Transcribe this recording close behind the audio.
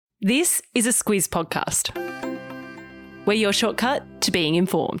This is a Squiz podcast. We're your shortcut to being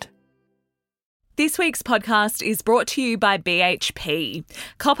informed. This week's podcast is brought to you by BHP.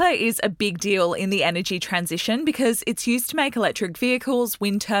 Copper is a big deal in the energy transition because it's used to make electric vehicles,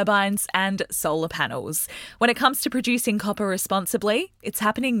 wind turbines and solar panels. When it comes to producing copper responsibly, it's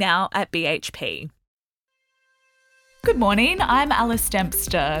happening now at BHP. Good morning, I'm Alice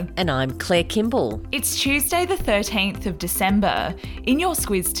Dempster. And I'm Claire Kimball. It's Tuesday the 13th of December. In your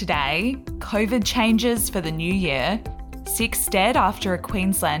Squiz today, COVID changes for the new year, 6 dead after a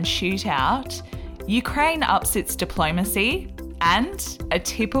Queensland shootout, Ukraine ups its diplomacy, and a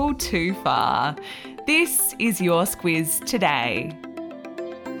tipple too far. This is your Squiz today.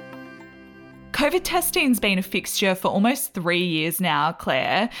 COVID testing's been a fixture for almost 3 years now,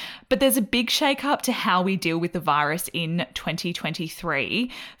 Claire, but there's a big shake-up to how we deal with the virus in 2023.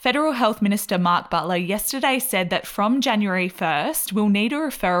 Federal Health Minister Mark Butler yesterday said that from January 1st, we'll need a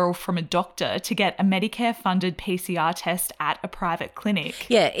referral from a doctor to get a Medicare-funded PCR test at a private clinic.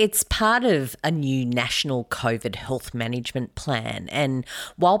 Yeah, it's part of a new national COVID health management plan. And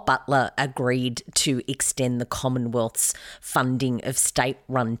while Butler agreed to extend the Commonwealth's funding of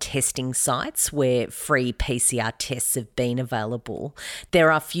state-run testing sites where free PCR tests have been available,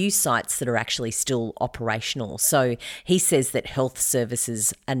 there are few sites that are actually still operational. So he says that health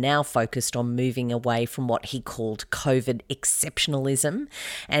services are now focused on moving away from what he called COVID exceptionalism.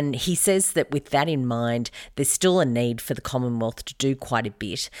 And he says that with that in mind, there's still a need for the Commonwealth to do quite a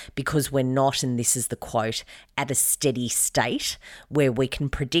bit because we're not, and this is the quote, at a steady state where we can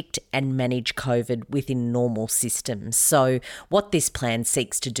predict and manage COVID within normal systems. So what this plan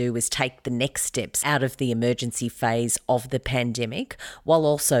seeks to do is take the next steps out of the emergency phase of the pandemic while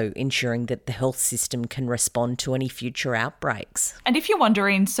also ensuring that the health system can respond to any future outbreaks. And if you're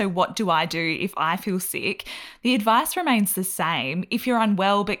wondering, so what do I do if I feel sick? The advice remains the same. If you're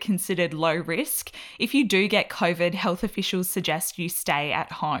unwell but considered low risk, if you do get COVID, health officials suggest you stay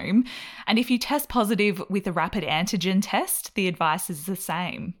at home. And if you test positive with a rapid antigen test, the advice is the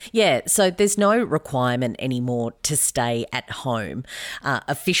same. Yeah, so there's no requirement anymore to stay at home.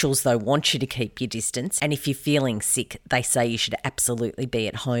 Officials, though, want you to keep your distance. And if you're feeling sick, they say you should absolutely be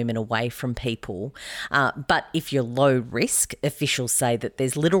at home and away from people. But if you're low risk, officials say that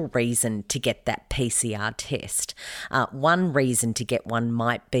there's little reason to get that PCR test. One reason to get one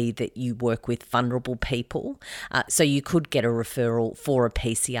might be that you work with vulnerable people. So you could get a referral for a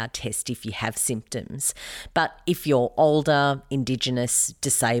PCR test if you have symptoms. But if you're older, Indigenous,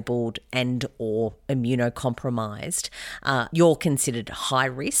 disabled and or immunocompromised, you're considered high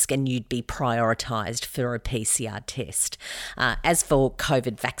risk and you'd be prioritised for a PCR test. As for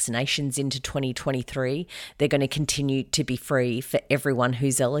COVID vaccinations into 2023, they're going to continue to be free for everyone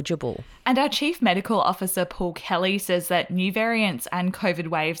who's eligible. And our Chief Medical Officer, Paul Kelly, says that new variants and COVID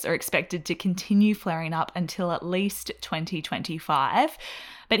waves are expected to continue flaring up until at least 2025,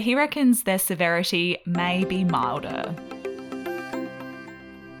 but he reckons their severity may be milder.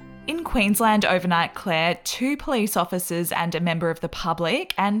 In Queensland overnight, Claire, 2 police officers and a member of the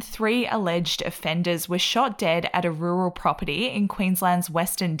public and 3 alleged offenders were shot dead at a rural property in Queensland's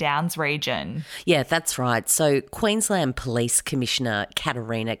Western Downs region. Yeah, that's right. So Queensland Police Commissioner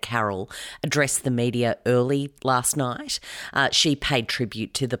Katarina Carroll addressed the media early last night. She paid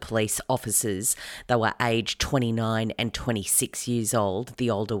tribute to the police officers. They were aged 29 and 26 years old. The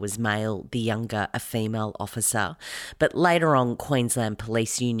older was male, the younger a female officer. But later on, Queensland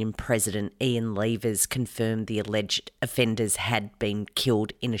Police Union President Ian Levers confirmed the alleged offenders had been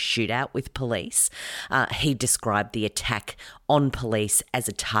killed in a shootout with police. He described the attack on police as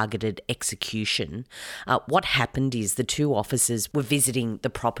a targeted execution. What happened is the 2 officers were visiting the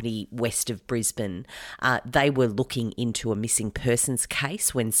property west of Brisbane. They were looking into a missing persons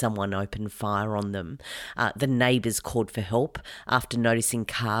case when someone opened fire on them. The neighbours called for help after noticing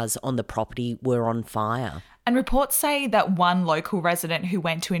cars on the property were on fire. And reports say that one local resident who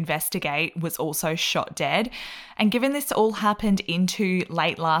went to investigate was also shot dead. And given this all happened into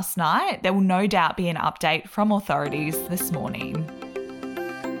late last night, there will no doubt be an update from authorities this morning.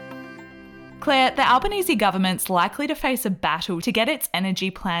 Claire, the Albanese government's likely to face a battle to get its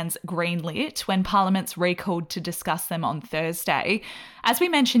energy plans greenlit when Parliament's recalled to discuss them on Thursday. As we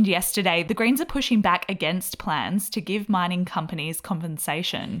mentioned yesterday, the Greens are pushing back against plans to give mining companies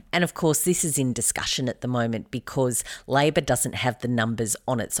compensation. And of course, this is in discussion at the moment because Labor doesn't have the numbers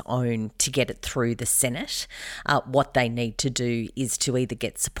on its own to get it through the Senate. What they need to do is to either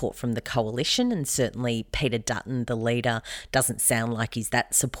get support from the coalition, and certainly Peter Dutton, the leader, doesn't sound like he's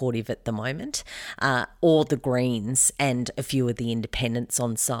that supportive at the moment. side, or the Greens and a few of the independents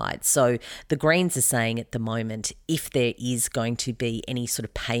on side. So the Greens are saying at the moment, if there is going to be any sort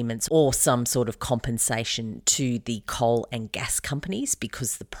of payments or some sort of compensation to the coal and gas companies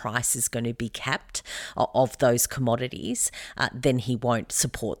because the price is going to be capped of those commodities, then he won't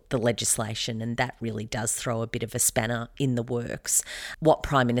support the legislation, and that really does throw a bit of a spanner in the works. What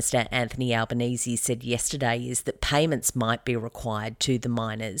Prime Minister Anthony Albanese said yesterday is that payments might be required to the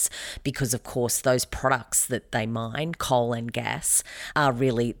miners because, of course, those products that they mine, coal and gas, are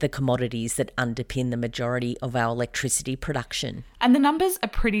really the commodities that underpin the majority of our electricity production. And the numbers are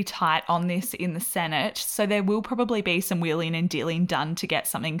pretty tight on this in the Senate, so there will probably be some wheeling and dealing done to get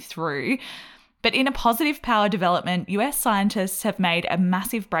something through. But in a positive power development, US scientists have made a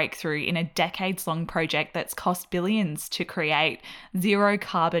massive breakthrough in a decades-long project that's cost billions to create zero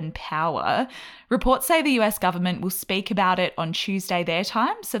carbon power. Reports say the US government will speak about it on Tuesday their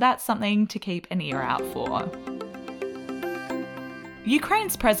time, so that's something to keep an ear out for.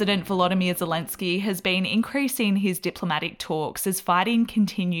 Ukraine's President Volodymyr Zelensky has been increasing his diplomatic talks as fighting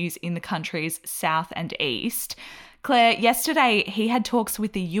continues in the country's south and east. Claire, yesterday he had talks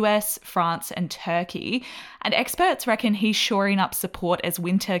with the US, France and Turkey, and experts reckon he's shoring up support as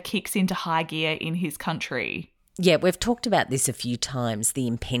winter kicks into high gear in his country. Yeah, we've talked about this a few times, the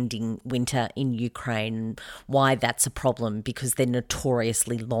impending winter in Ukraine, and why that's a problem because they're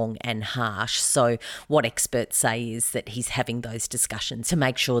notoriously long and harsh. So what experts say is that he's having those discussions to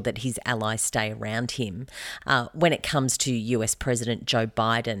make sure that his allies stay around him. When it comes to US President Joe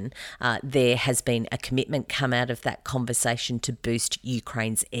Biden, there has been a commitment come out of that conversation to boost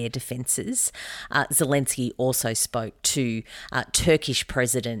Ukraine's air defences. Zelensky also spoke to Turkish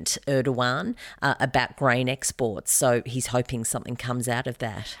President Erdogan about grain exports. So he's hoping something comes out of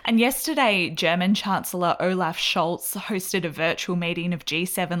that. And yesterday, German Chancellor Olaf Scholz hosted a virtual meeting of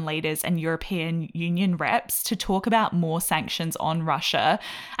G7 leaders and European Union reps to talk about more sanctions on Russia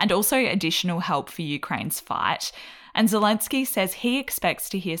and also additional help for Ukraine's fight. And Zelensky says he expects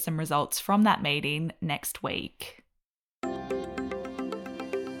to hear some results from that meeting next week.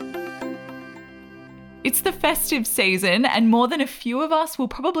 It's the festive season, and more than a few of us will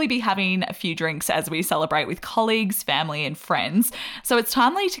probably be having a few drinks as we celebrate with colleagues, family and friends. So it's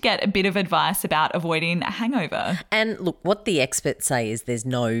timely to get a bit of advice about avoiding a hangover. And look, what the experts say is there's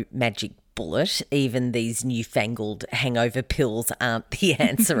no magic bullet. Even these newfangled hangover pills aren't the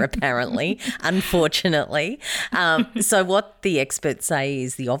answer, apparently, unfortunately. So what the experts say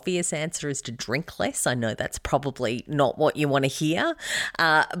is the obvious answer is to drink less. I know that's probably not what you want to hear.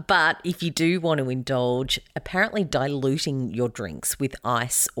 But if you do want to indulge, apparently diluting your drinks with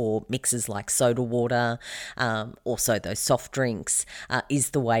ice or mixes like soda water, also those soft drinks, is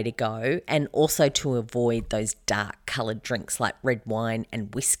the way to go. And also to avoid those dark coloured drinks like red wine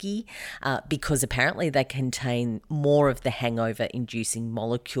and whiskey, because apparently they contain more of the hangover-inducing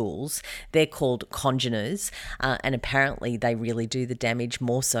molecules. They're called congeners, and apparently they really do the damage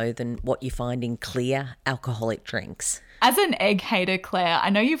more so than what you find in clear alcoholic drinks. As an egg hater, Claire,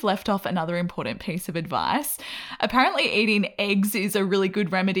 I know you've left off another important piece of advice. Apparently eating eggs is a really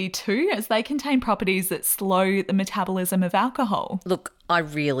good remedy too, as they contain properties that slow the metabolism of alcohol. Look, I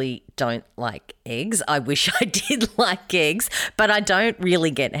really don't like eggs. I wish I did like eggs, but I don't really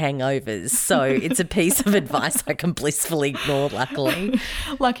get hangovers. So it's a piece of advice I can blissfully ignore, luckily.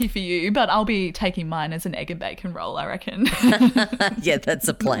 Lucky for you, but I'll be taking mine as an egg and bacon roll, I reckon. Yeah, that's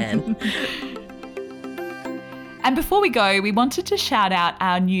a plan. And before we go, we wanted to shout out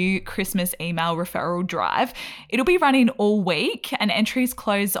our new Christmas email referral drive. It'll be running all week and entries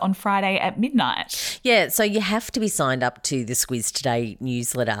close on Friday at midnight. Yeah, so you have to be signed up to the Squiz Today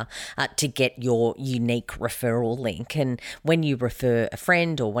newsletter to get your unique referral link. And when you refer a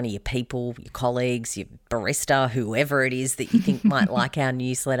friend or one of your people, your colleagues, your barista, whoever it is that you think might like our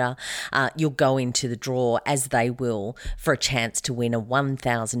newsletter, you'll go into the draw, as they will, for a chance to win a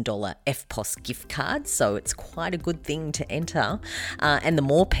 $1,000 FPOS gift card. So it's quite a good thing to enter. And the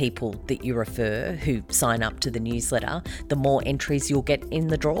more people that you refer who sign up to the newsletter, the more entries you'll get in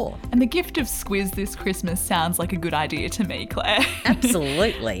the draw. And the gift of Squiz this Christmas sounds like a good idea to me, Claire.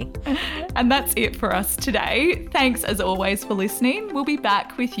 Absolutely. And that's it for us today. Thanks as always for listening. We'll be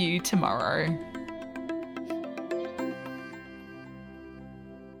back with you tomorrow.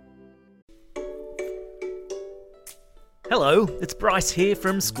 Hello, it's Bryce here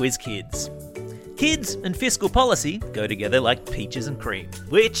from Squiz Kids. Kids and fiscal policy go together like peaches and cream,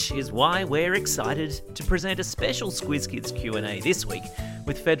 which is why we're excited to present a special Squiz Kids Q&A this week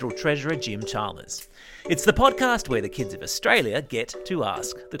with Federal Treasurer Jim Chalmers. It's the podcast where the kids of Australia get to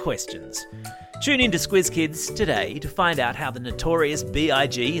ask the questions. Tune in to Squiz Kids today to find out how the notorious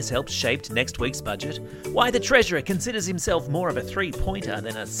BIG has helped shape next week's budget, why the Treasurer considers himself more of a three-pointer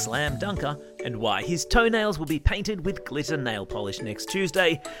than a slam dunker, and why his toenails will be painted with glitter nail polish next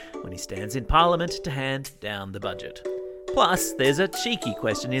Tuesday when he stands in Parliament to hand down the budget. Plus, there's a cheeky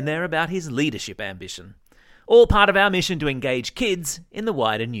question in there about his leadership ambition. All part of our mission to engage kids in the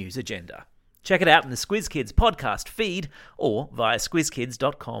wider news agenda. Check it out in the Squiz Kids podcast feed or via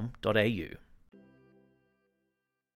squizkids.com.au.